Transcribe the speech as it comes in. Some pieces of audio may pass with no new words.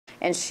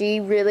And she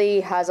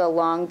really has a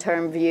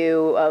long-term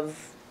view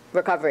of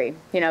recovery.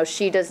 You know,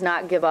 she does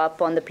not give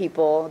up on the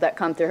people that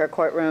come through her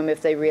courtroom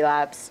if they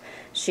relapse.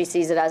 She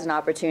sees it as an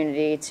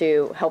opportunity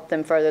to help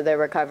them further their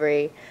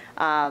recovery.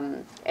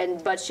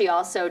 But she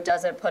also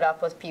doesn't put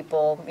up with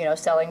people, you know,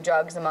 selling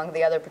drugs among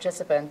the other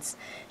participants.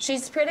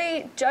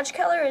 Judge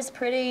Keller is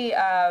pretty,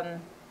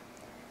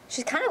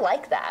 she's kind of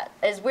like that.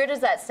 As weird as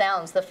that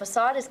sounds, the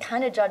facade is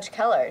kind of Judge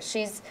Keller.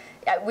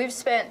 We've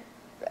spent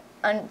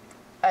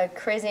a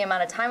crazy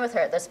amount of time with her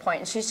at this point,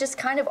 and she's just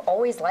kind of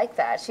always like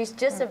that. She's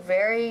just a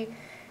very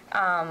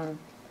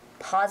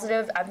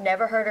positive, I've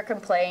never heard her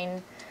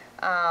complain,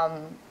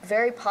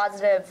 very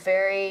positive,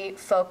 very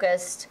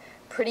focused,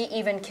 pretty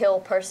even keel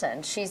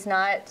person. She's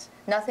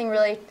nothing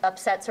really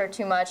upsets her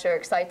too much or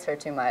excites her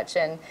too much,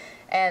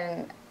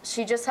 and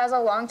she just has a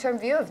long-term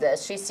view of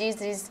this. She sees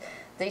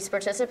these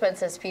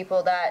participants as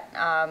people that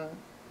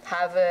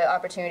have an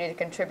opportunity to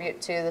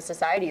contribute to the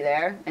society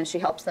there, and she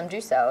helps them do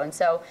so. And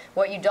so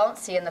what you don't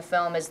see in the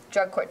film is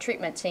drug court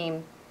treatment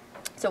team.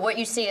 So what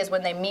you see is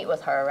when they meet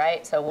with her,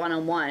 right? So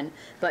one-on-one.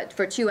 But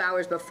for 2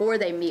 hours before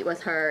they meet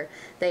with her,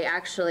 they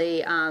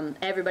actually,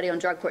 everybody on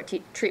drug court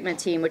treatment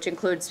team, which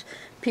includes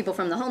people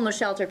from the homeless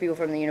shelter, people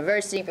from the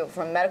university, people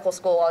from medical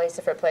school, all these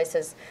different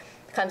places,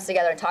 comes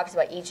together and talks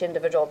about each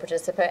individual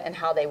participant and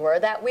how they were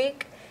that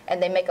week,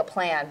 and they make a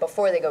plan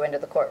before they go into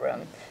the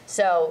courtroom.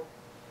 So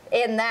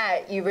in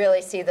that, you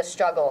really see the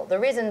struggle. The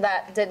reason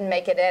that didn't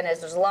make it in is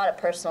there's a lot of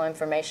personal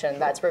information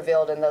that's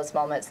revealed in those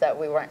moments that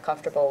we weren't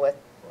comfortable with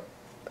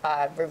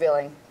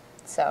revealing.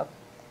 So,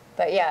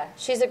 but yeah,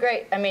 she's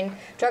I mean,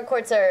 drug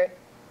courts are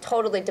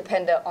totally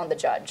dependent on the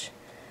judge.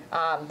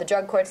 The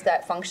drug courts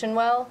that function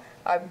well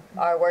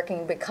are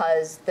working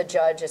because the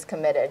judge is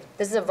committed.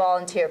 This is a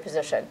volunteer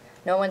position.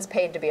 No one's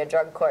paid to be a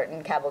drug court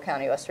in Cabell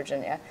County, West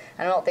Virginia.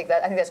 And I think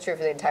that's true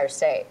for the entire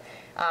state.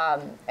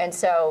 And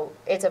so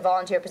it's a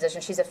volunteer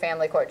position. She's a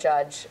family court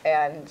judge,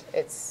 and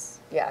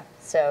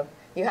so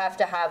you have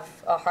to have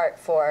a heart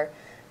for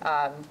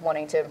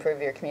wanting to improve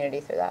your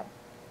community through that.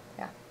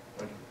 Yeah.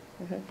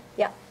 Mm-hmm.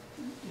 Yeah.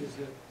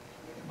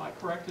 Am I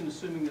correct in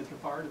assuming that the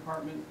fire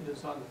department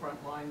is on the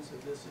front lines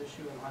of this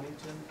issue in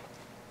Huntington?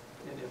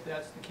 And if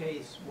that's the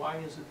case, why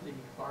isn't the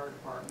fire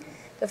department?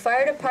 The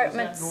fire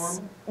department. Is that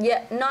normal?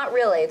 Yeah, not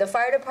really. The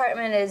fire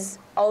department is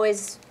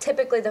always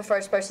typically the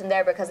first person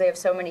there because they have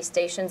so many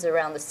stations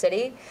around the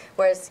city,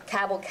 whereas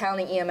Cabell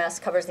County EMS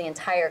covers the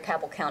entire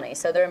Cabell County.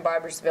 So they're in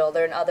Barboursville,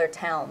 they're in other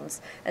towns,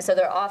 and so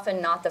they're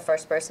often not the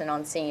first person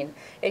on scene.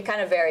 It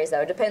kind of varies,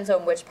 though. It depends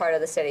on which part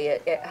of the city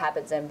it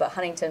happens in, but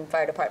Huntington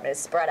Fire Department is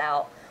spread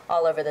out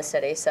all over the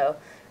city, so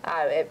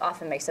it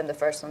often makes them the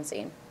first on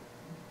scene.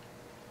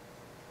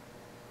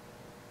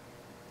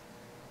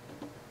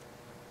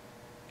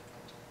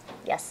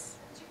 Yes?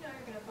 Did you know you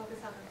were going to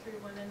focus on the 3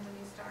 women when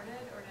you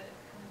started, or did it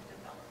kind of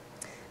develop?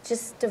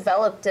 Just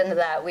developed into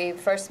that. We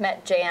first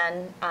met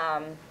Jan,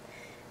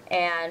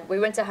 and we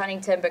went to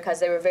Huntington because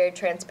they were very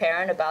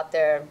transparent about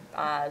their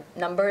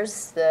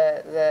numbers,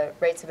 the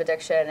rates of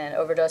addiction and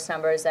overdose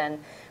numbers, and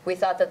we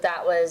thought that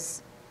that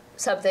was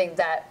something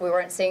that we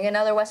weren't seeing in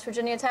other West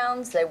Virginia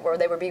towns. They were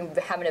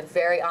having a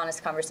very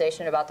honest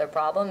conversation about their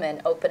problem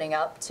and opening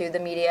up to the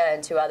media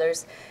and to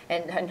others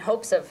in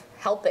hopes of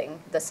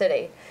helping the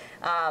city.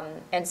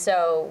 And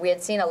so we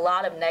had seen a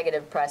lot of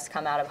negative press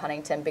come out of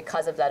Huntington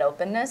because of that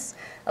openness,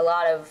 a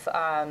lot of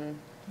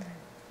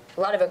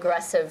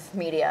aggressive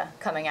media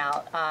coming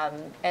out.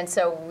 And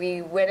so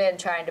we went in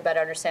trying to better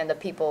understand the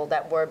people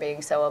that were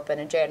being so open,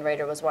 and Jan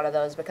Rader was one of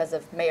those because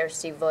of Mayor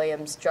Steve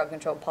Williams' Drug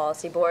Control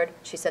Policy Board.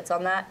 She sits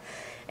on that.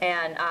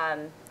 And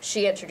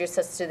she introduced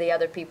us to the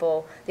other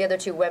people, the other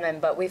 2 women,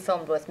 but we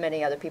filmed with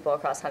many other people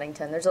across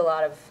Huntington. There's a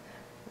lot of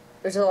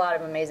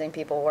amazing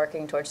people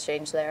working towards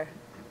change there.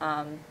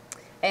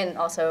 And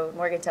also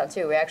Morgantown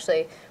too.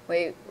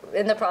 We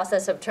in the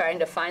process of trying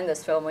to find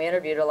this film, we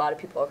interviewed a lot of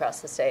people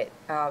across the state.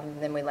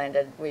 Then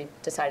we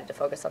decided to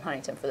focus on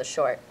Huntington for the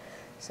short.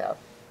 So,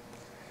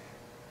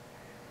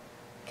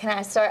 can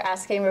I start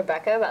asking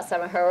Rebecca about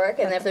some of her work?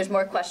 And if there's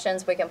more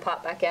questions, we can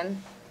pop back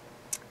in.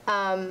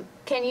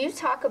 Can you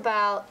talk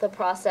about the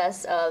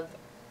process of,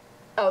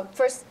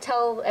 first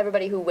tell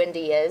everybody who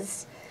Wendy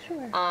is.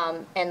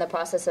 Sure. And the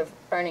process of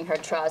earning her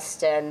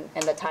trust and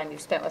the time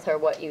you've spent with her,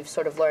 what you've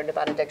sort of learned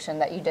about addiction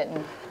that you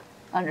didn't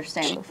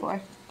understand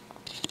before.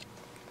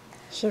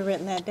 Should have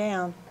written that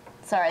down.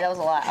 Sorry, that was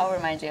a lot. I'll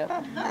remind you.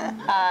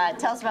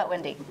 Tell us about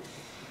Wendy.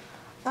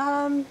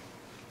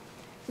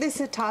 This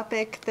is a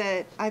topic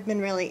that I've been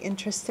really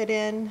interested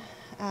in.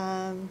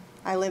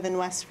 I live in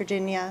West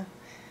Virginia.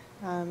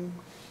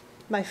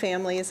 My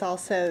family is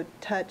also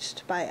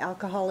touched by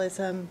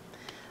alcoholism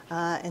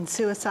and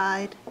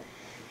suicide.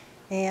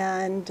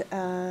 And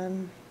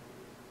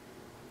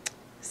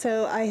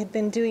so I had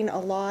been doing a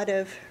lot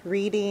of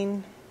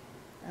reading,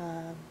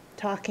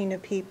 talking to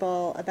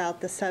people about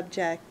the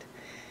subject,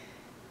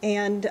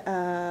 and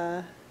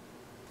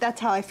that's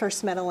how I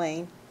first met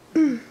Elaine.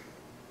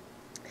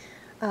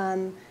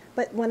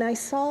 But when I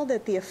saw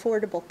that the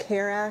Affordable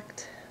Care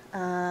Act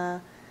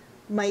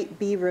might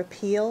be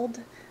repealed,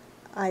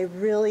 I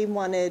really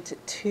wanted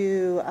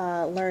to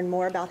learn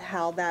more about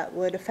how that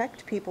would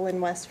affect people in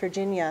West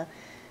Virginia,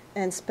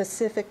 and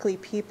specifically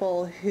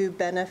people who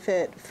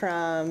benefit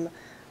from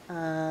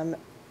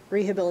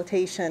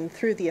rehabilitation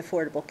through the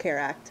Affordable Care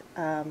Act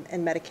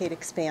and Medicaid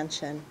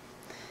expansion.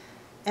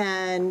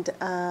 And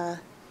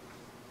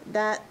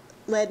that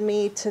led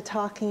me to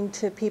talking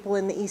to people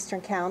in the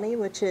Eastern County,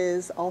 which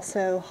is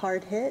also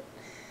hard hit.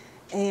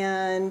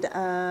 And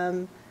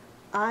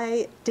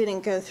I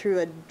didn't go through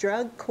a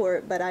drug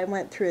court, but I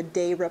went through a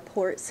day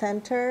report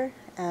center,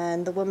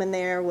 and the woman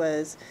there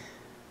was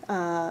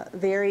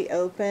very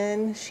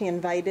open. She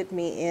invited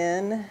me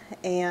in,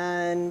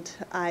 and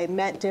I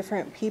met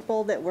different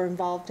people that were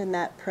involved in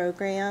that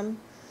program.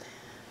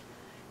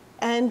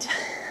 And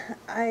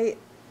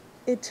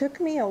it took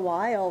me a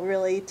while,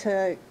 really,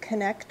 to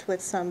connect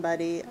with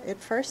somebody. At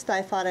first,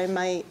 I thought I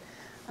might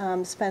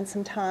spend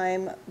some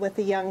time with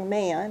a young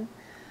man.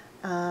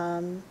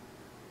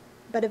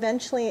 But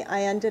eventually,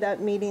 I ended up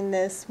meeting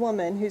this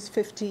woman who's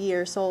 50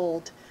 years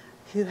old,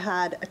 who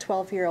had a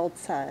 12-year-old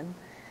son.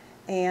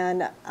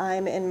 And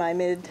I'm in my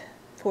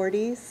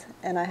mid-40s,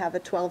 and I have a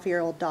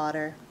 12-year-old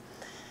daughter.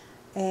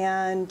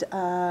 And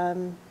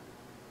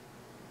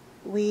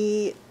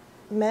we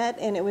met,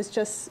 and it was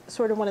just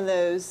sort of one of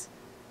those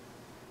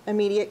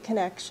immediate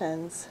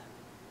connections.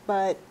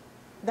 But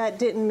that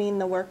didn't mean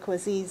the work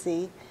was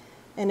easy,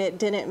 and it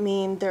didn't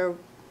mean there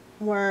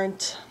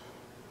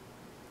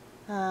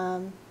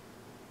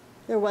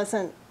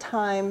wasn't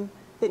time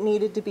that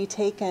needed to be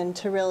taken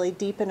to really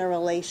deepen a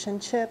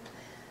relationship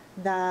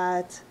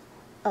that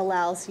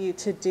allows you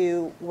to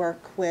do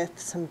work with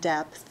some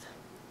depth,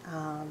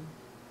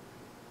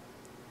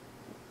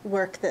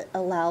 work that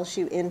allows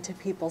you into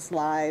people's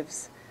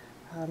lives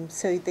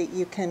so that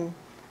you can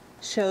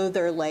show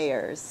their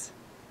layers,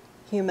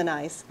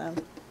 humanize them.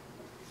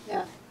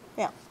 Yeah.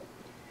 Yeah.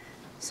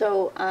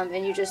 So,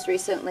 and you just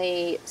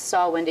recently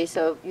saw Wendy,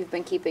 so you've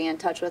been keeping in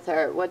touch with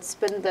her. What's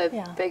been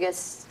the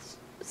biggest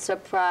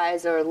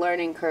surprise or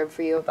learning curve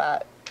for you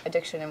about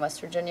addiction in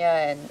West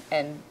Virginia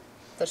and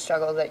the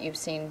struggle that you've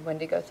seen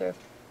Wendy go through?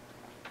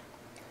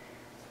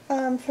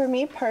 For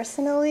me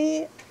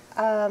personally,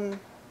 the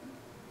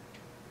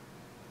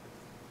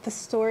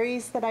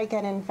stories that I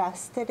get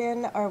invested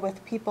in are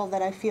with people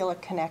that I feel a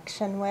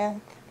connection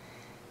with.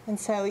 And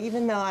so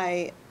even though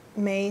I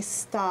may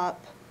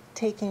stop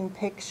taking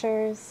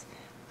pictures,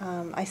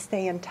 I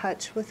stay in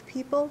touch with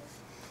people.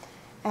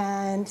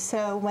 And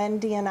so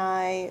Wendy and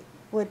I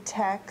would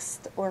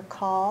text or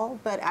call,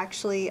 but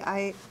actually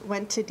I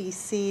went to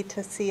DC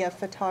to see a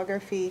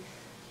photography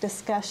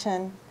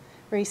discussion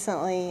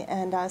recently,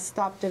 and I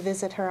stopped to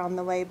visit her on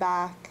the way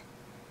back.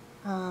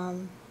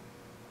 And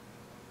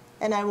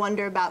I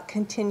wonder about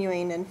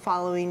continuing and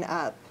following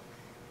up.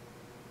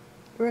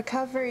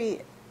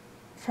 Recovery,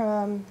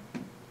 from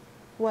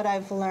what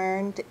I've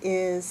learned,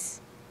 it's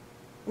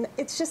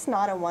just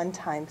not a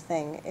one-time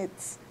thing.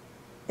 It's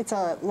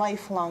a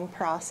lifelong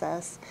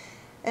process.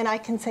 And I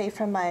can say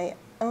from my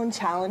own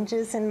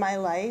challenges in my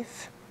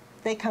life,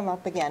 they come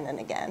up again and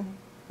again,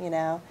 you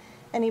know.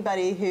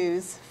 Anybody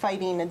who's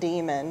fighting a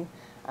demon,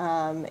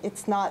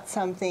 it's not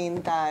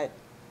something that,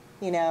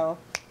 you know,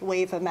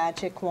 wave a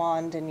magic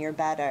wand and you're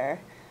better.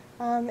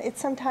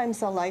 It's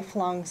sometimes a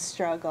lifelong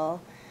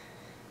struggle.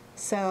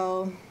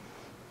 So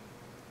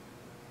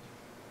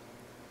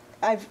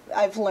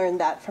I've learned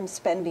that from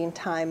spending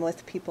time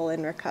with people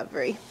in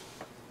recovery.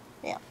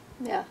 Yeah.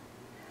 Yeah.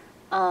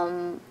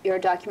 You're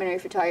a documentary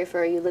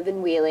photographer. You live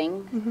in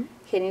Wheeling. Mm-hmm.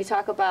 Can you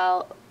talk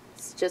about,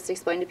 just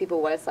explain to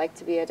people what it's like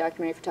to be a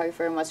documentary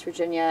photographer in West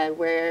Virginia,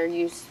 where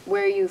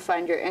you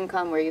find your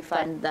income, where you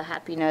find the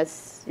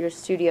happiness, your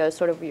studio,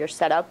 sort of your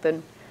setup,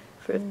 and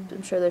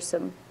I'm sure there's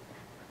some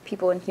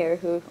people in here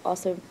who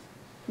also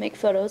make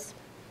photos.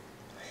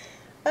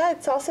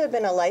 It's also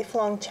been a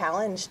lifelong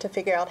challenge to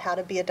figure out how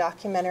to be a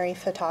documentary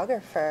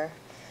photographer.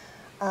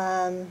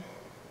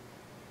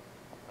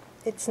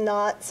 It's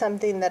not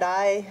something that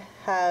I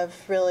have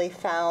really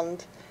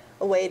found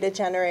a way to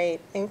generate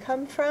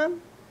income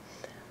from.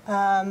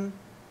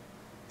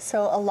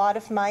 So a lot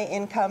of my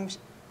income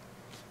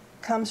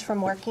comes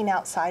from working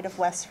outside of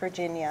West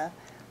Virginia.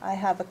 I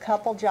have a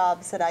couple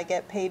jobs that I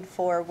get paid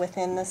for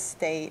within the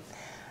state,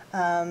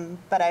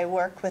 but I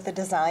work with a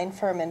design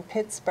firm in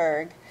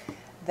Pittsburgh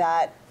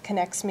that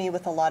connects me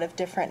with a lot of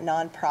different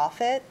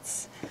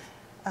nonprofits,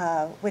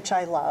 which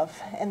I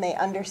love, and they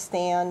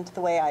understand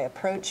the way I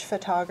approach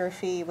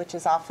photography, which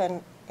is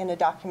often in a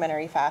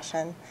documentary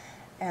fashion.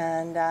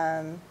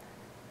 And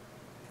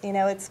you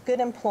know, it's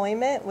good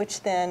employment,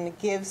 which then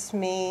gives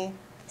me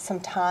some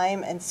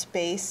time and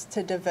space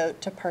to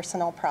devote to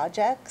personal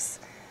projects.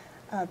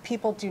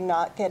 People do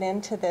not get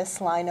into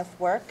this line of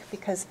work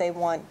because they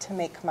want to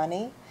make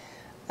money.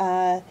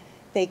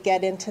 They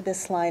get into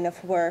this line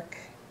of work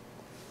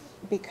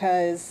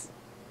because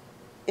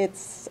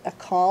it's a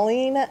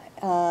calling.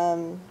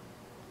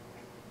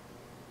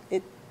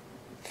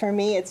 For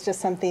me, it's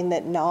just something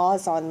that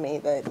gnaws on me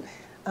that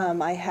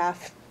I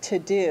have to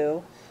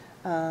do.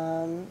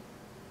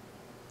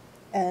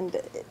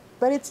 And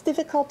but it's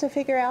difficult to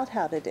figure out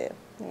how to do,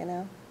 you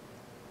know.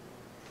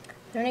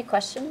 Are there any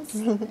questions?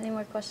 Any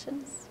more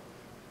questions?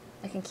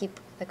 I can keep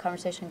the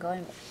conversation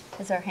going.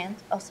 Is there a hand?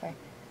 Oh, sorry.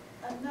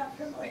 I'm not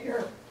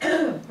familiar,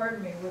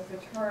 pardon me, with the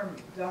term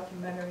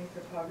documentary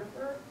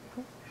photographer.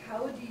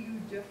 How do you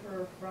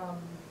differ from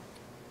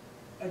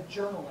a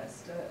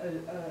journalist,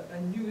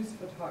 a news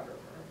photographer?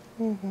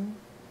 Mm-hmm.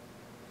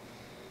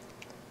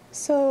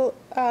 So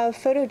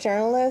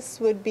photojournalists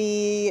would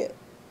be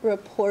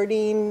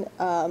reporting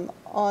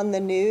on the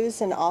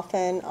news and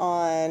often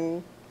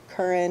on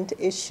current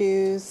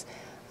issues.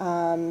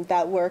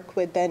 That work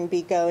would then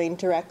be going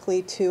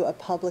directly to a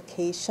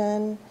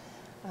publication.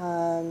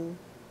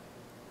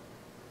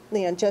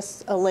 You know,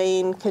 just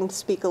Elaine can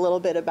speak a little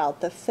bit about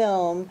the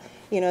film.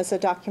 You know, as a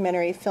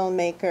documentary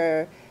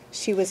filmmaker,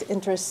 she was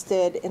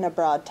interested in a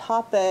broad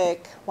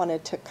topic,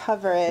 wanted to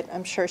cover it.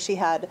 I'm sure she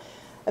had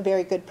a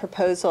very good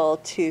proposal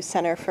to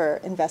Center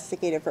for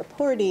Investigative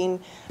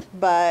Reporting,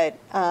 but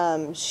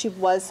she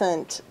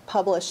wasn't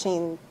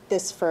publishing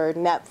this for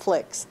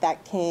Netflix.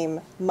 That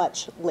came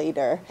much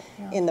later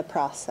in the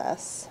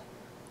process.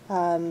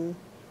 But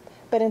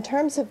in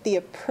terms of the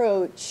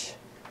approach,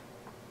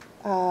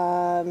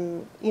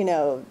 you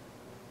know,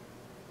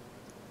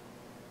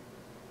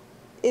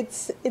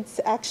 it's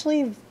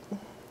actually,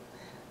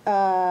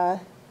 I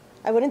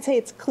wouldn't say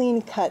it's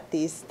clean cut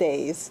these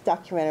days,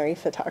 documentary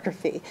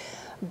photography,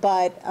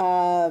 but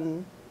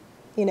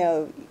you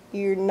know,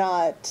 you're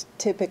not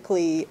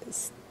typically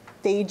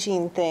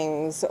staging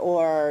things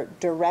or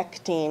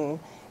directing.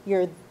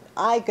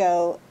 I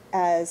go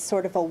as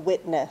sort of a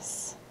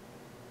witness.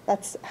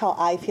 That's how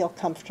I feel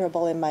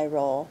comfortable in my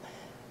role.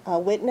 A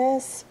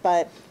witness,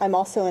 but I'm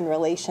also in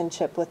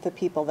relationship with the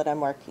people that I'm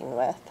working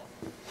with.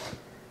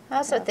 I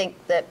also think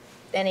that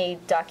any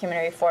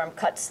documentary form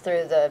cuts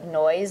through the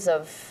noise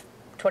of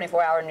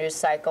 24-hour news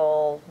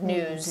cycle,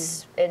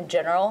 news in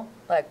general.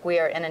 Like, we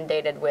are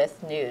inundated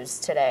with news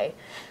today.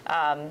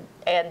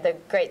 And the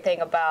great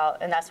thing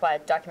about, and that's why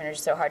documentaries are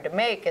so hard to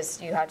make,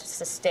 is you have to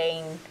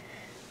sustain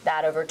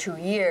that over 2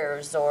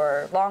 years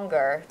or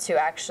longer to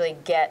actually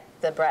get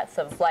the breadth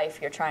of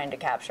life you're trying to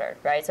capture,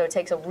 right? So it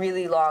takes a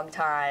really long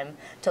time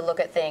to look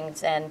at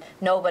things, and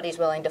nobody's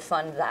willing to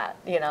fund that,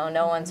 you know,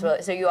 no one's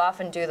willing. So you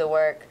often do the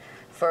work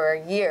for a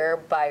year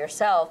by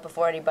yourself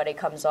before anybody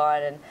comes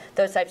on, and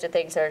those types of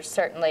things are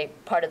certainly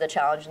part of the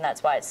challenge, and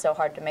that's why it's so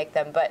hard to make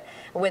them. But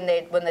when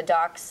the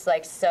docs,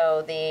 like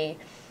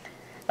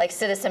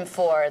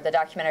Citizen4, the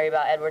documentary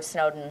about Edward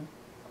Snowden,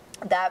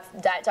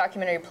 that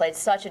documentary played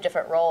such a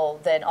different role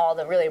than all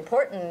the really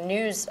important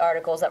news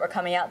articles that were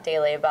coming out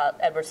daily about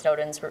Edward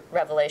Snowden's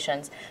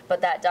revelations.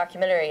 But that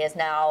documentary is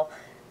now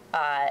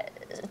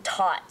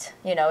taught.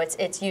 You know,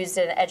 it's used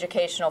in an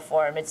educational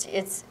form. It's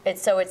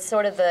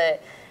sort of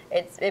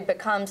it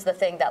becomes the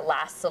thing that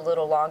lasts a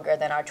little longer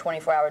than our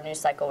 24-hour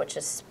news cycle, which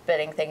is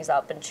spitting things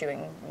up and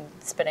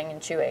spitting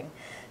and chewing.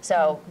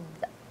 So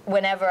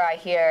whenever I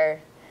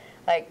hear,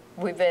 like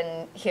we've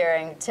been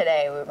hearing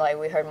today, like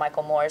we heard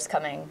Michael Moore's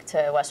coming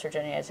to West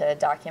Virginia to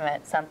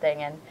document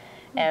something,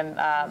 and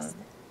I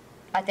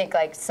think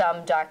like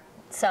some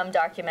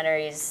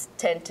documentaries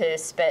tend to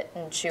spit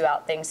and chew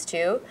out things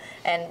too,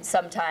 and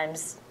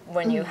sometimes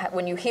when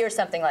you hear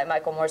something like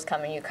Michael Moore's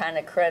coming, you kind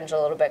of cringe a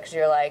little bit because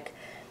you're like,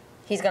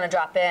 he's going to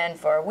drop in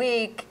for a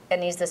week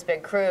and he's this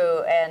big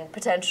crew, and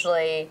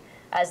potentially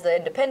as the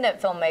independent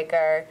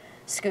filmmaker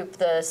scoop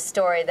the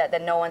story that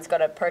then no one's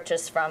going to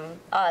purchase from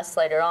us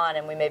later on,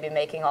 and we may be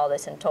making all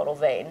this in total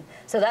vain.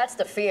 So that's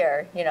the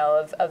fear, you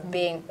know, of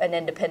being an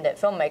independent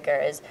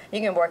filmmaker, is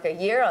you can work a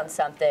year on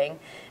something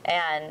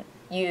and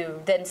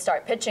you then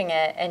start pitching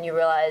it and you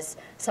realize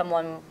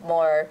someone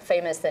more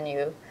famous than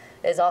you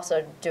is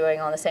also doing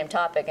on the same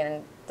topic,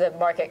 and the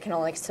market can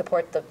only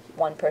support the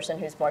one person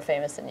who's more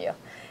famous than you.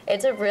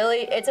 It's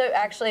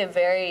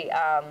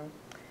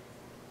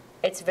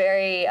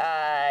very,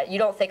 you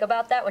don't think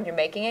about that when you're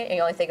making it, and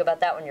you only think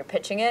about that when you're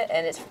pitching it,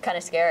 and it's kind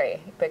of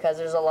scary because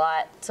there's a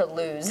lot to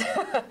lose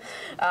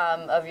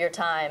of your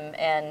time.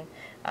 And,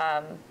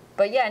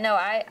 but yeah, no,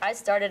 I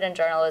started in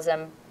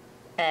journalism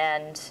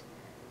and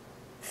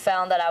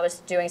found that I was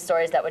doing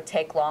stories that would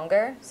take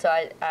longer. So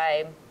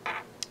I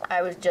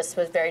was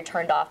very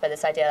turned off by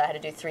this idea that I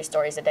had to do 3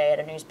 stories a day at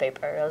a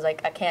newspaper. I was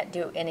like, I can't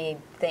do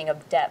anything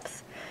of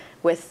depth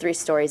with 3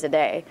 stories a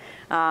day.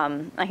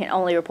 I can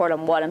only report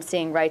on what I'm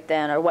seeing right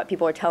then or what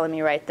people are telling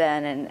me right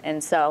then.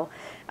 And so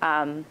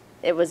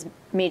it was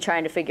me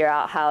trying to figure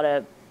out how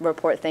to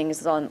report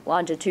things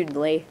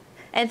longitudinally.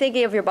 And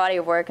thinking of your body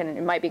of work, and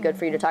it might be good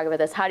for you to talk about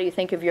this, how do you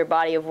think of your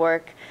body of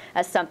work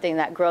as something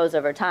that grows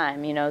over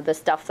time? You know, the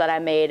stuff that I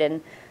made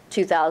in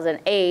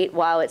 2008,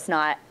 while it's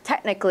not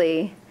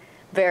technically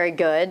very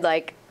good,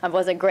 like I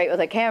wasn't great with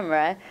a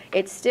camera,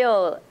 it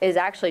still is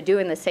actually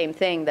doing the same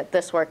thing that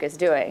this work is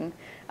doing.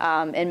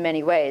 In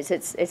many ways,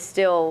 it's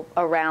still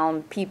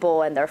around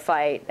people and their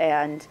fight,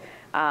 and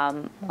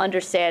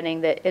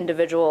understanding the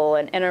individual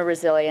and inner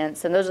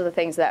resilience, and those are the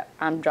things that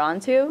I'm drawn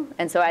to.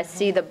 And so I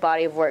see the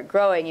body of work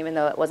growing, even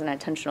though it wasn't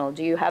intentional.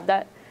 Do you have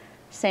that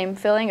same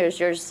feeling, or is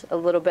yours a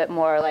little bit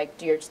more like,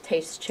 do your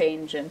tastes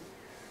change? And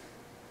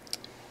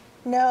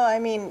No, I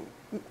mean,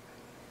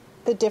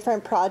 the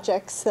different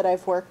projects that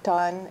I've worked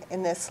on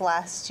in this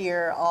last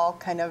year all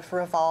kind of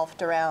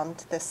revolved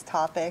around this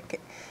topic,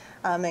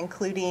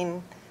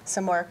 including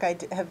some work I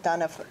have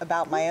done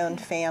about my own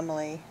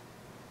family.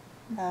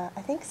 I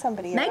think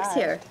somebody Meg's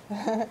here.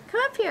 arrived.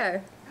 Come up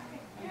here.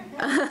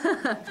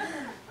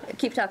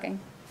 Keep talking.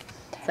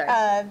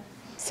 Sorry.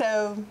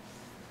 So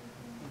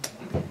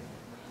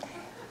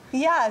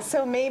yeah,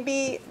 so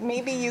maybe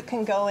you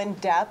can go in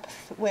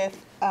depth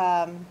with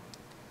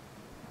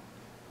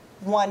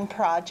one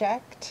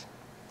project.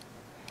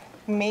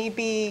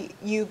 Maybe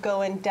you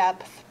go in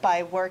depth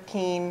by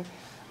working,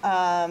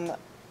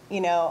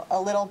 you know, a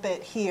little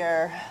bit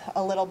here,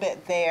 a little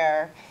bit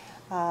there,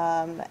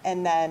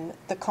 and then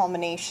the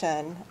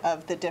culmination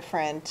of the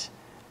different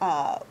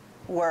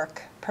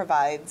work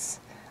provides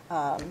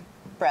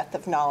breadth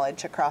of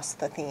knowledge across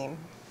the theme.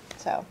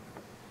 So,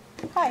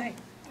 hi.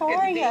 How Good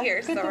are to be you?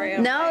 here. Good to Sorry. be-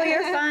 I'm No, late.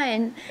 you're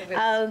fine. It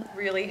was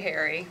really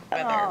hairy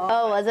weather.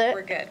 Oh, was it?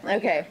 We're good. We're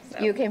Okay. here, so.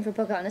 You came from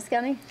Pocahontas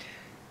County?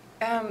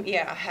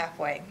 Yeah,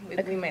 halfway.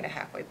 We made a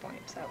halfway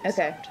point, so. we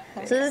Okay.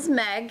 stopped. So this is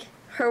Meg.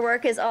 Her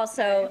work is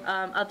also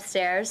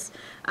upstairs.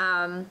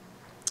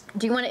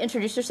 Do you want to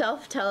introduce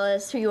yourself? Tell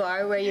us who you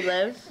are, where you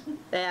live,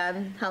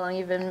 and how long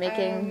you've been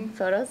making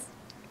photos?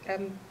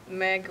 I'm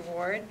Meg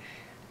Ward.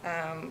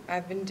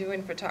 I've been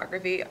doing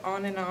photography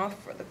on and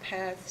off for the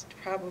past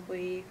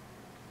probably,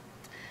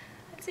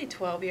 I'd say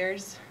 12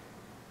 years,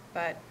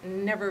 but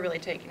never really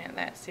taken it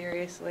that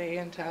seriously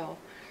until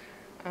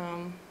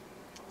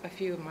a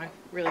few of my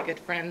really good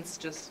friends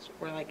just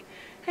were like,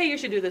 hey, you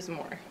should do this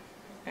more.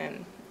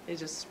 And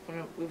it was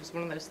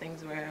one of those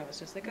things where I was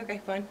just like, okay,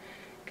 fine,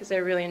 because I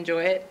really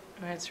enjoy it,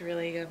 and it's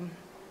really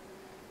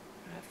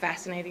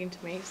fascinating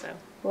to me, so.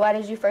 Why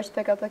did you first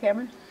pick up a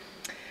camera?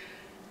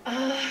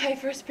 I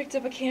first picked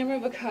up a camera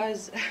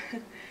because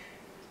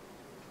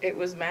it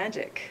was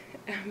magic.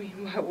 I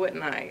mean, why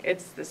wouldn't I?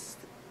 It's this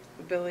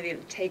ability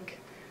to take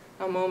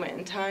a moment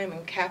in time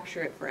and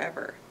capture it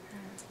forever.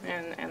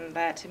 And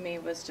that to me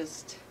was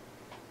just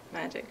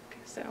magic,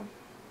 so,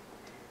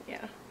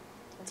 yeah.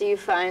 Do you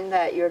find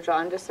that you're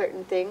drawn to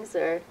certain things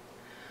or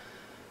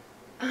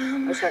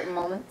certain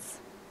moments?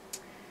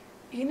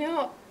 You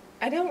know,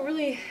 I don't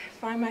really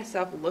find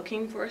myself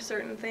looking for a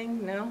certain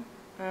thing, no.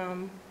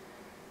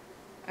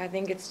 I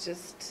think it's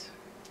just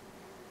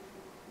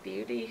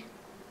beauty.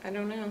 I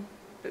don't know,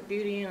 but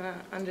beauty in an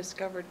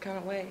undiscovered kind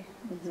of way.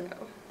 Mhm.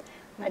 So.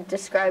 I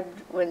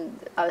described, when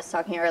I was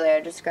talking earlier,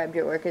 I described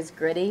your work as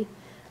gritty.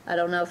 I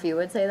don't know if you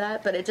would say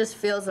that, but it just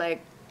feels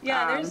like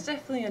Yeah, there's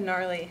definitely a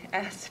gnarly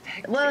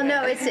aspect. well, to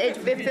no, it. it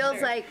feels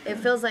Sure.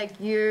 like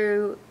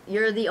you're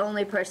the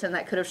only person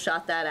that could have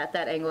shot that at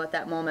that angle at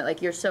that moment.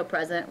 Like you're so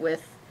present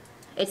with.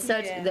 It's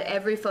such Yeah.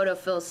 every photo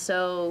feels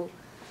so.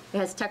 It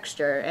has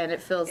texture, and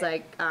it feels Yeah.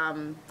 like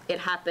it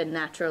happened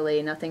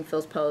naturally. Nothing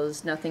feels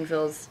posed. Nothing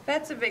feels.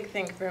 That's a big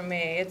thing for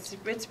me.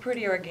 It's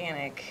pretty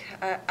organic.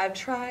 I've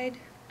tried,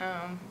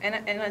 and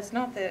it's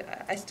not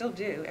that I still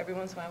do. Every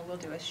once in a while, we'll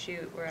do a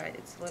shoot where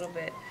it's a little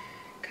bit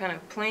kind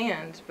of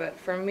planned, but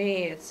for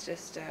me, it's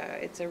just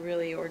it's a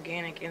really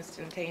organic,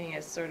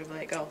 instantaneous sort of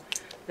like, oh,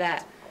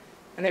 that.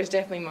 And there's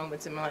definitely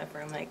moments in my life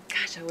where I'm like,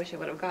 gosh, I wish I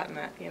would have gotten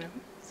that, you know.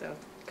 So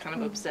kind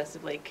of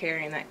obsessively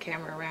carrying that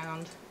camera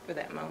around for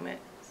that moment.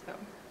 So.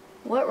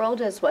 What role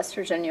does West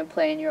Virginia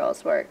play in your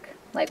all's work?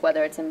 Like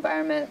whether it's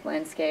environment,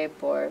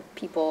 landscape, or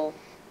people,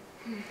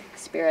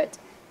 spirit?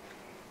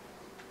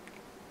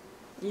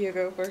 You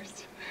go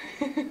first.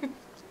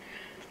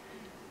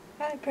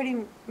 I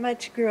pretty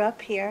much grew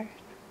up here.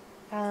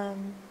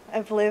 I've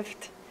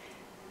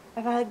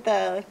had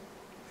the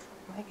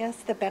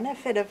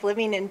benefit of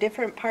living in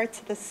different parts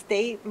of the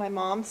state. My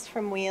mom's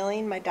from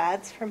Wheeling, my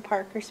dad's from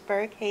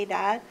Parkersburg. Hey,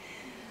 Dad.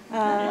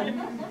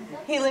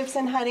 He lives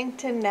in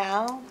Huntington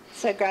now,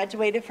 so I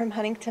graduated from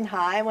Huntington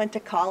High, went to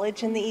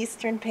college in the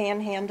Eastern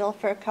Panhandle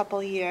for a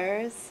couple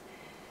years,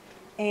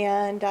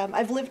 and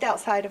I've lived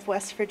outside of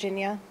West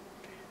Virginia.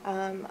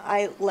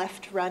 I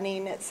left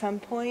running at some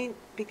point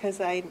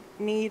because I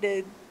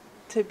needed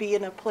to be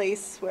in a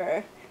place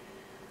where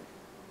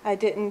I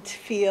didn't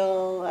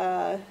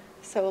feel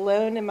so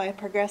alone in my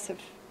progressive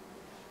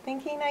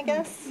thinking, I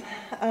guess.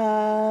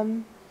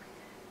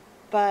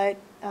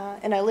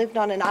 And I lived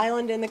on an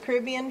island in the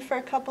Caribbean for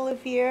a couple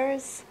of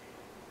years,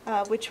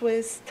 which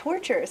was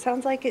torture.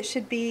 Sounds like it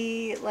should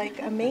be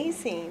like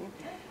amazing,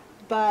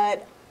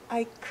 but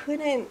I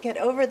couldn't get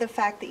over the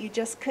fact that you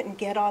just couldn't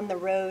get on the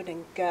road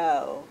and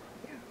go.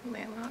 Yeah,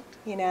 landlocked.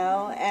 You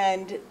know,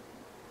 and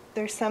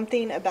there's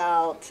something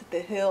about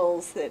the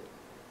hills that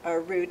are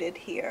rooted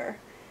here.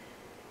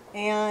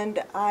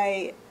 And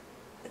I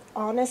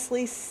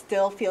honestly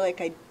still feel like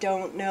I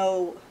don't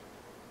know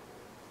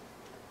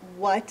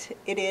what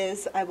it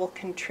is I will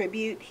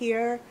contribute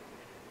here,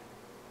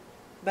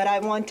 but I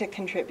want to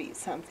contribute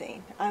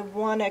something. I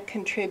want to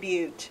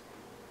contribute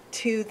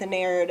to the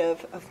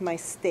narrative of my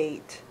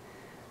state,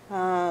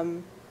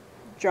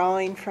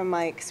 drawing from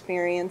my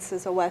experience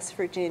as a West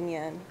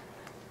Virginian,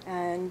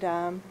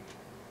 And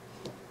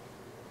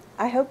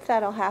I hope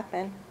that'll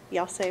happen.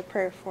 Y'all say a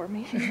prayer for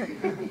me.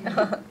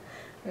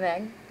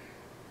 Meg?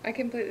 I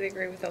completely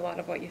agree with a lot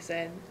of what you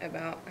said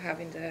about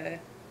having to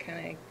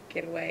kind of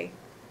get away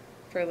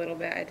for a little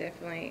bit. I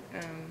definitely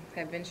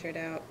have ventured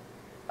out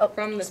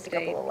from the Speak up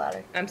a state. little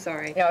louder. I'm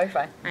sorry. No, you're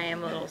fine. I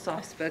am a little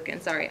soft-spoken.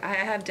 Sorry. I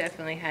have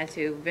definitely had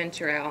to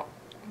venture out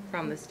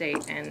from the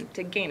state and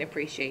to gain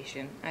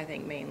appreciation, I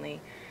think, mainly.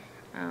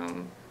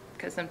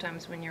 Because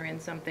sometimes when you're in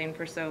something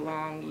for so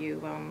long,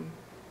 you,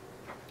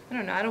 I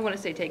don't know, I don't want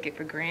to say take it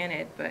for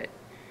granted, but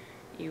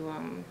you, I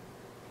don't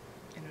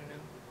know,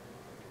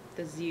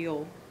 the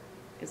zeal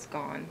is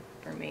gone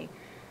for me.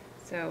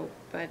 So,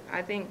 but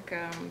I think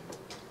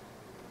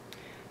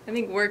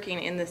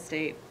working in the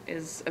state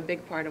is a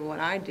big part of what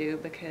I do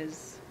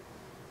because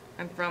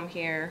I'm from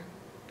here,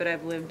 but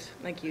I've lived,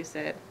 like you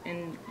said,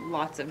 in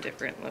lots of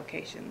different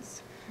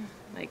locations,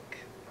 like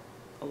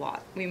a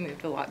lot. We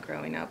moved a lot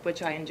growing up,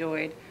 which I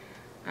enjoyed.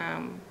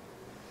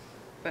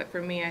 But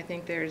for me, I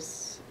think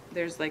there's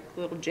like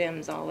little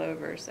gems all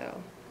over,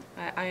 so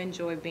I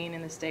enjoy being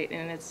in the state,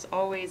 and it's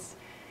always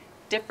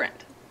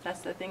different.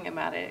 That's the thing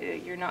about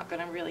it. You're not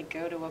going to really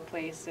go to a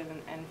place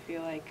and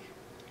feel like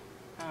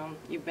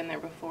you've been there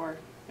before.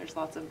 There's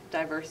lots of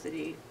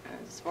diversity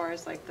as far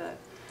as like the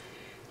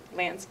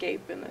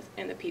landscape and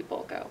the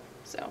people go.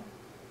 So.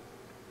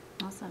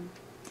 Awesome.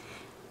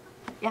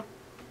 Yeah.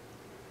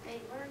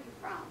 Hey, where are you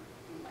from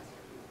in West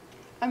Virginia?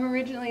 I'm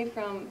originally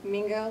from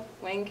Mingo,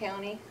 Wayne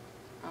County,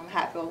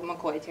 Hatfield,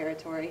 McCoy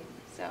territory.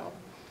 So.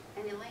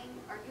 And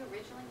Elaine, are you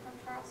originally from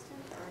Charleston?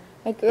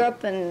 Or? I grew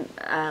up in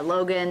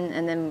Logan,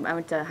 and then I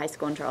went to high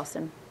school in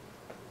Charleston.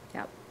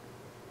 Yep.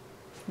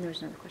 And there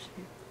was another question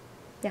here.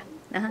 Yeah.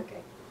 Uh-huh.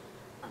 Okay.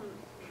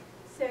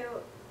 So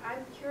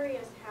I'm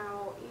curious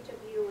how each of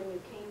you, when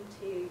you came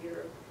to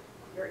your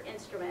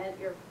instrument,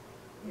 your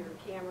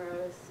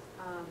cameras,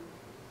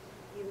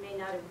 you may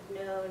not have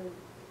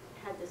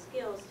had the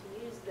skills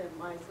to use them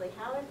wisely.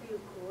 How have you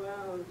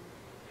grown?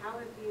 How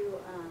have you,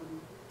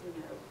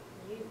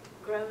 you've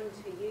grown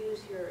to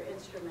use your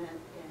instrument,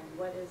 and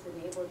what has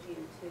enabled you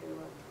to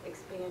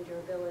expand your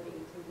ability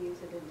to use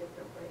it in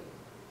different ways?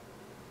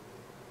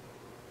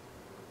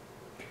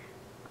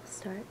 I'll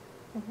start.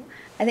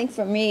 I think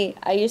for me,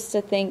 I used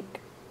to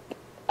think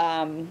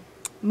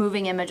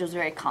moving image was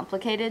very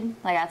complicated.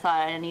 Like I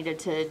thought I needed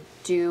to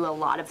do a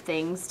lot of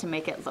things to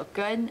make it look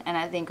good, and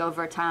I think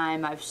over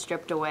time I've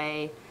stripped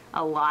away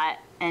a lot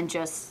and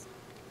just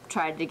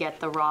tried to get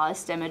the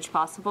rawest image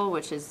possible,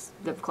 which is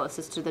the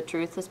closest to the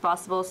truth as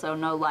possible. So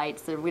no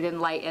lights. We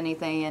didn't light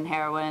anything in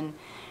Heroin.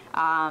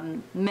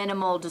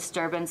 Minimal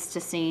disturbance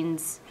to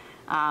scenes.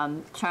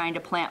 Trying to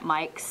plant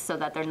mics so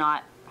that they're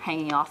not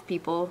hanging off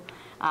people.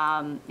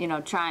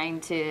 Trying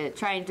to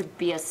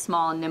be as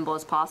small and nimble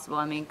as possible.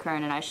 I mean,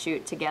 Kern and I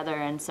shoot together,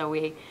 and so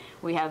we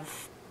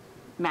have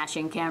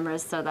matching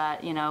cameras so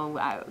that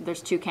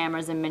there's 2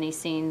 cameras in many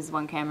scenes,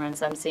 1 camera in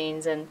some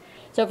scenes, and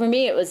so for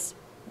me it was.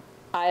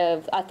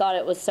 I thought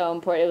it was so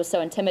important. It was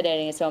so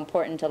intimidating and so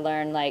important to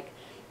learn like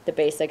the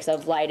basics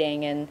of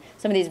lighting and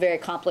some of these very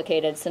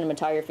complicated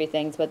cinematography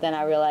things. But then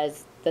I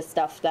realized the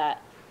stuff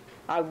that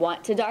I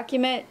want to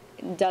document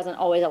doesn't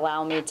always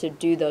allow me to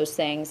do those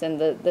things, and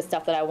the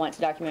stuff that I want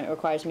to document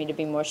requires me to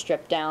be more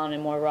stripped down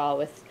and more raw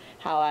with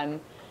how I'm,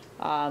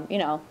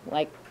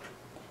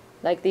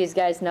 like these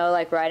guys know,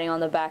 like riding on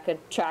the back of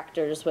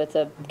tractors with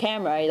a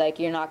camera. Like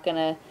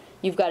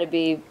you've got to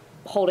be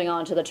holding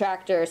on to the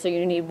tractor, so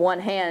you need one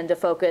hand to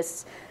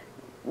focus,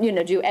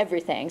 do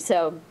everything.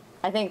 So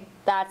I think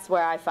that's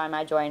where I find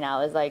my joy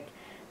now, is like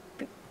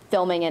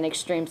filming in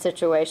extreme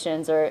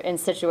situations or in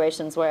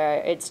situations where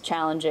it's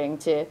challenging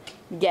to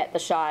get the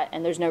shot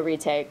and there's no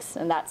retakes,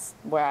 and that's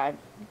where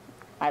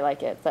I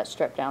like it, that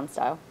stripped down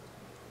style.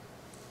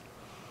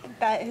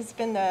 That has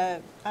been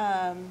that's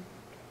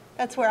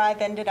where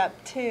I've ended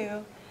up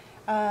too.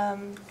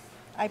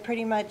 I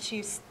pretty much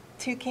use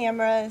 2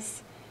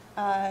 cameras,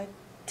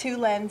 2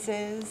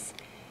 lenses,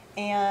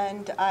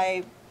 and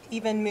I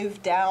even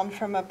moved down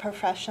from a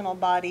professional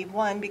body,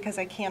 one, because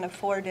I can't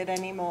afford it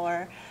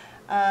anymore,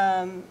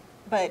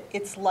 but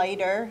it's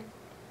lighter.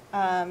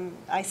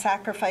 I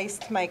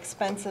sacrificed my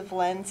expensive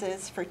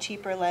lenses for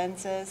cheaper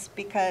lenses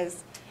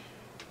because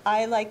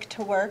I like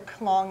to work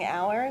long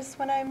hours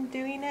when I'm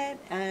doing it,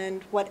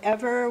 and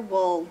whatever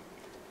will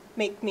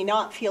make me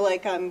not feel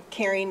like I'm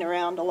carrying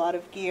around a lot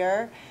of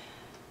gear,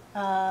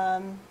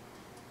 because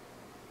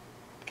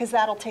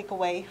that'll take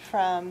away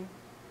from,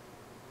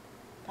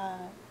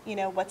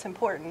 what's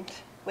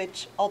important,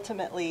 which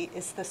ultimately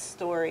is the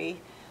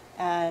story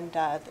and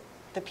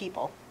the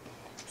people.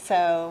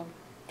 So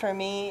for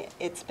me,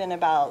 it's been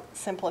about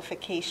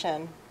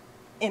simplification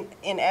in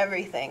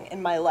everything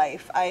in my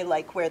life. I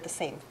wear the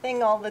same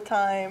thing all the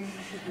time.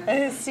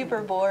 It's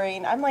super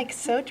boring. I'm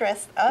so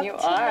dressed up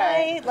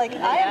tonight.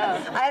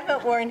 I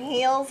haven't worn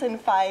heels in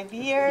 5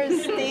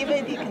 years.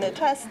 David, you can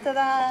attest to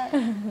that.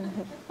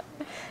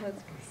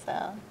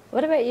 So.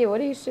 What about you? What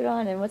do you shoot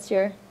on, and what's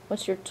your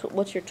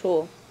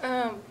tool?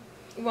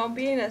 Well,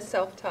 being a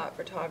self-taught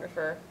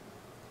photographer,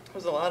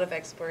 was a lot of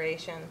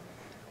exploration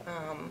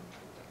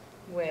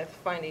with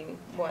finding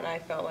what I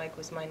felt like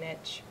was my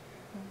niche.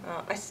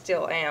 I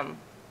still am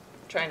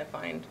trying to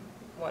find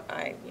what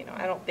I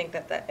don't think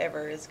that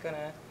ever is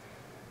gonna,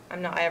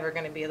 I'm not ever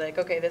gonna be like,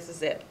 okay, this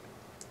is it.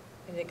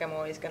 I think I'm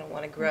always gonna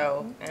wanna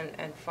grow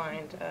and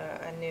find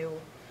a new,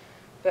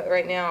 but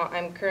right now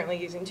I'm currently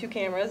using 2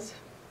 cameras,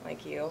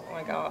 like you.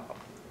 Like I'll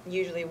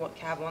usually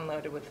have one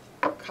loaded with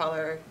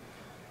color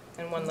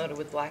and one loaded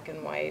with black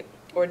and white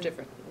or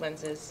different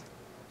lenses.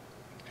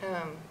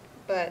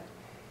 But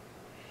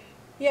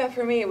yeah,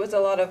 for me it was a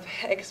lot of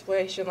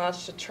exploration,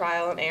 lots of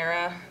trial and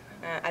error.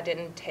 I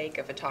didn't take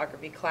a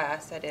photography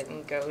class. I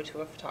didn't go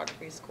to a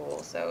photography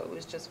school. So it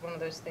was just one of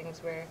those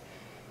things where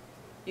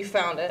you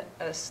found it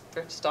at a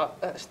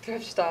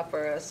thrift stop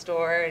or a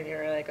store, and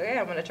you're like, okay,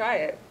 I'm going to try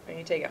it. And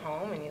you take it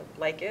home, and you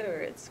like it,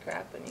 or it's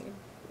crap, and you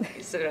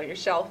sit it on your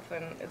shelf,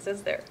 and it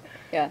sits there.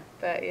 Yeah.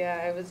 But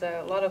yeah, it was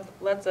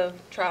lots of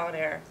trial and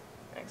error,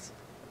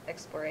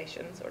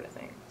 exploration sort of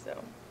thing. So.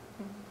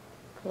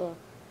 Cool.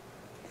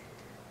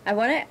 I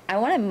want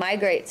to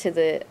migrate to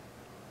the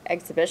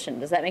exhibition.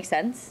 Does that make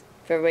sense?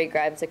 If everybody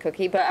grabs a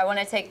cookie, but I want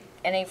to take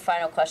any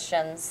final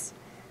questions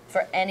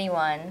for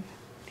anyone.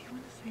 Do you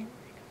want to say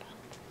anything about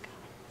the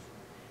guys?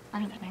 I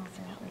don't think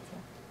so.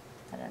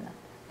 I don't know.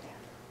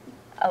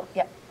 Oh,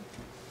 yeah.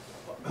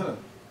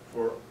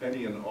 For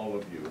any and all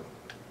of you,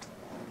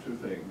 2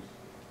 things.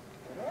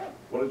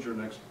 What is your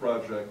next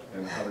project,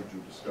 and how did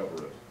you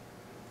discover it?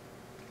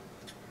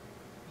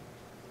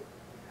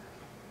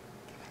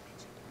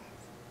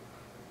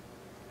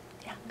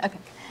 Okay.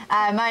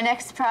 My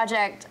next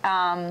project,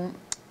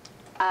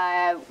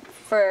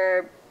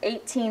 for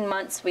 18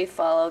 months we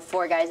followed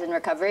 4 guys in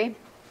recovery.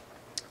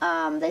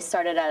 They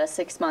started at a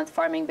 6-month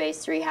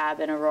farming-based rehab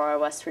in Aurora,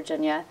 West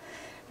Virginia,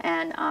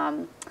 and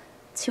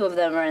 2 of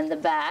them are in the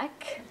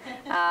back.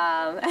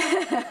 Let's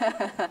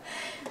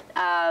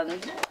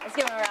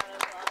give them a round of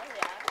applause.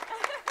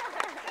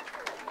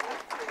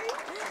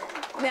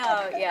 Yeah.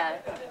 No, yeah.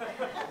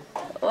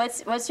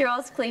 What's your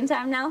all's clean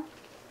time now?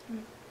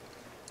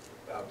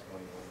 About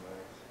 21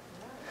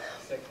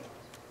 minutes. 6 months.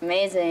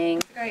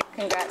 Amazing. Great.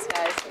 Congrats,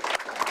 guys.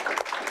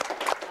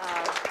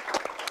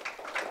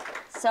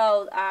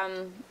 So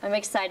I'm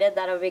excited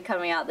that it'll be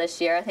coming out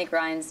this year. I think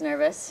Ryan's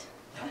nervous.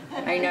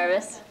 Are you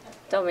nervous?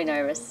 Don't be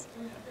nervous.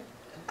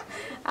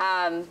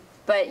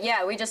 But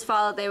yeah, we just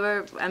followed.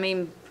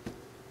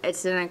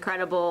 It's an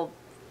incredible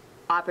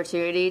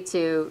opportunity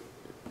to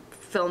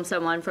film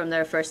someone from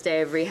their first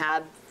day of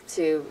rehab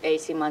to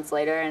 18 months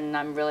later, and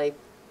I'm really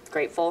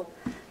grateful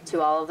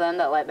to all of them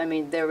that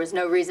there was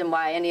no reason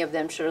why any of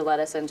them should have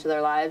let us into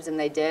their lives, and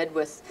they did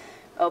with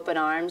open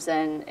arms,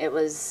 and it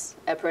was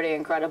a pretty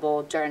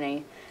incredible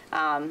journey.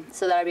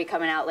 So that'll be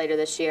coming out later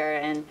this year,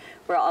 and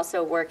we're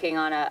also working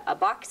on a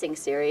boxing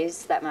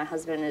series that my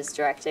husband is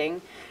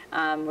directing.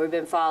 We've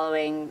been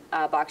following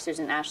boxers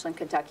in Ashland,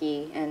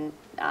 Kentucky, and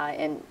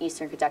in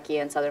eastern Kentucky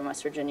and southern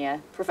West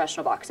Virginia,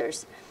 professional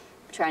boxers,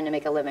 trying to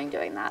make a living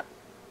doing that.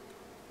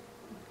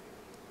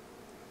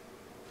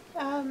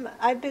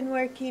 I've been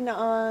working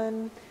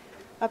on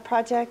a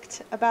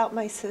project about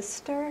my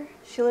sister.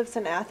 She lives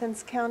in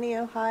Athens County,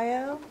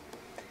 Ohio,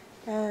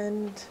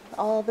 and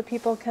all the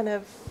people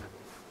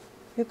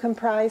who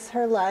comprise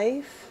her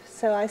life.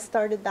 So I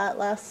started that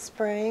last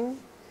spring,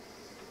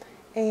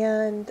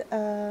 and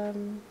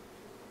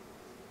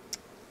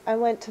I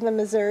went to the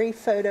Missouri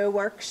photo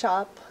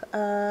workshop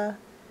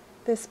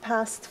this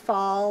past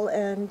fall,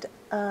 and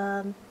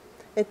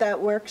at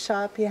that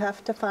workshop you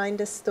have to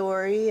find a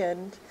story,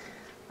 and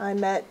I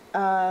met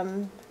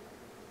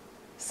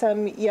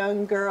some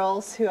young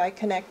girls who I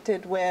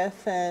connected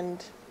with,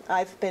 and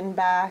I've been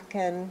back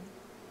and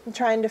I'm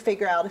trying to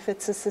figure out if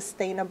it's a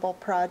sustainable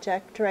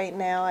project right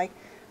now. I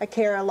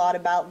care a lot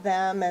about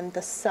them and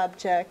the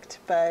subject,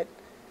 but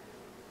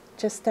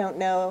just don't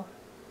know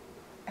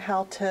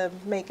how to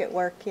make it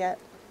work yet.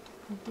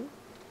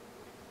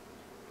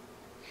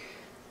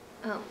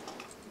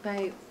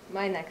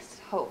 My next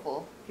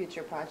hopeful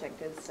future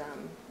project is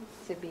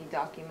to be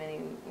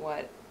documenting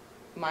what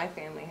my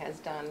family has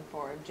done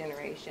for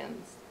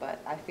generations, but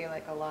I feel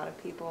like a lot of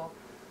people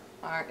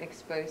aren't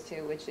exposed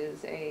to, which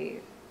is a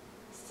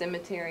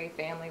cemetery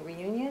family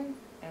reunion.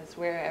 It's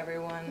where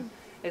everyone,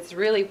 it's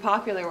really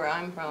popular where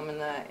I'm from in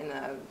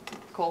the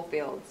coal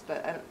fields, but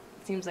it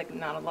seems like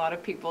not a lot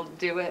of people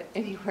do it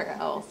anywhere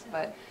else.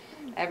 But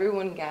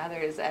everyone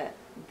gathers at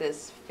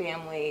this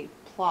family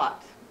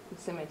plot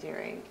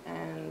cemetery,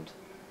 and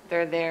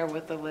they're there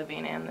with the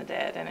living and the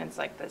dead, and it's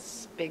like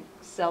this big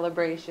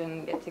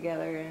celebration, get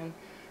together,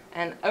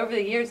 and over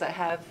the years I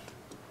have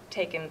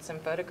taken some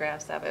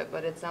photographs of it,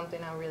 but it's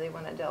something I really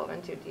want to delve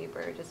into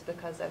deeper, just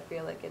because I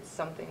feel like it's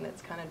something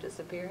that's kind of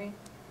disappearing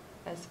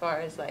as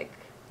far as like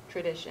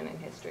tradition and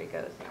history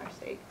goes in our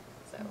state.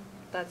 So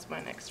that's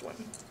my next one.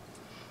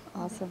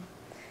 Awesome.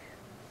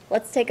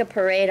 Let's take a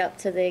parade up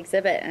to the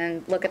exhibit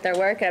and look at their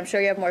work. And I'm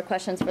sure you have more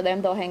questions for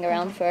them. They'll hang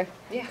around for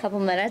a couple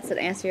minutes and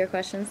answer your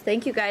questions.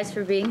 Thank you guys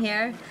for being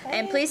here.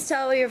 And please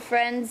tell your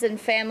friends and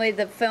family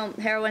the film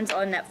Heroin's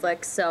on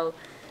Netflix, so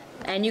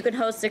And you can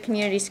host a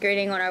community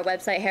screening on our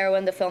website,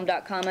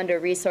 herointhefilm.com. Under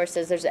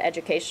resources, there's an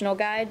educational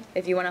guide.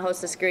 If you want to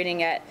host a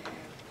screening at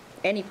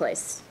any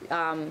place,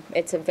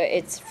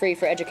 it's free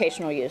for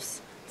educational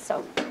use.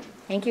 So,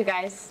 thank you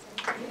guys.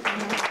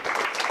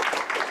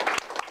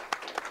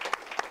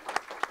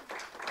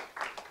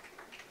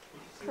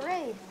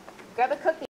 Hooray! Grab a cookie.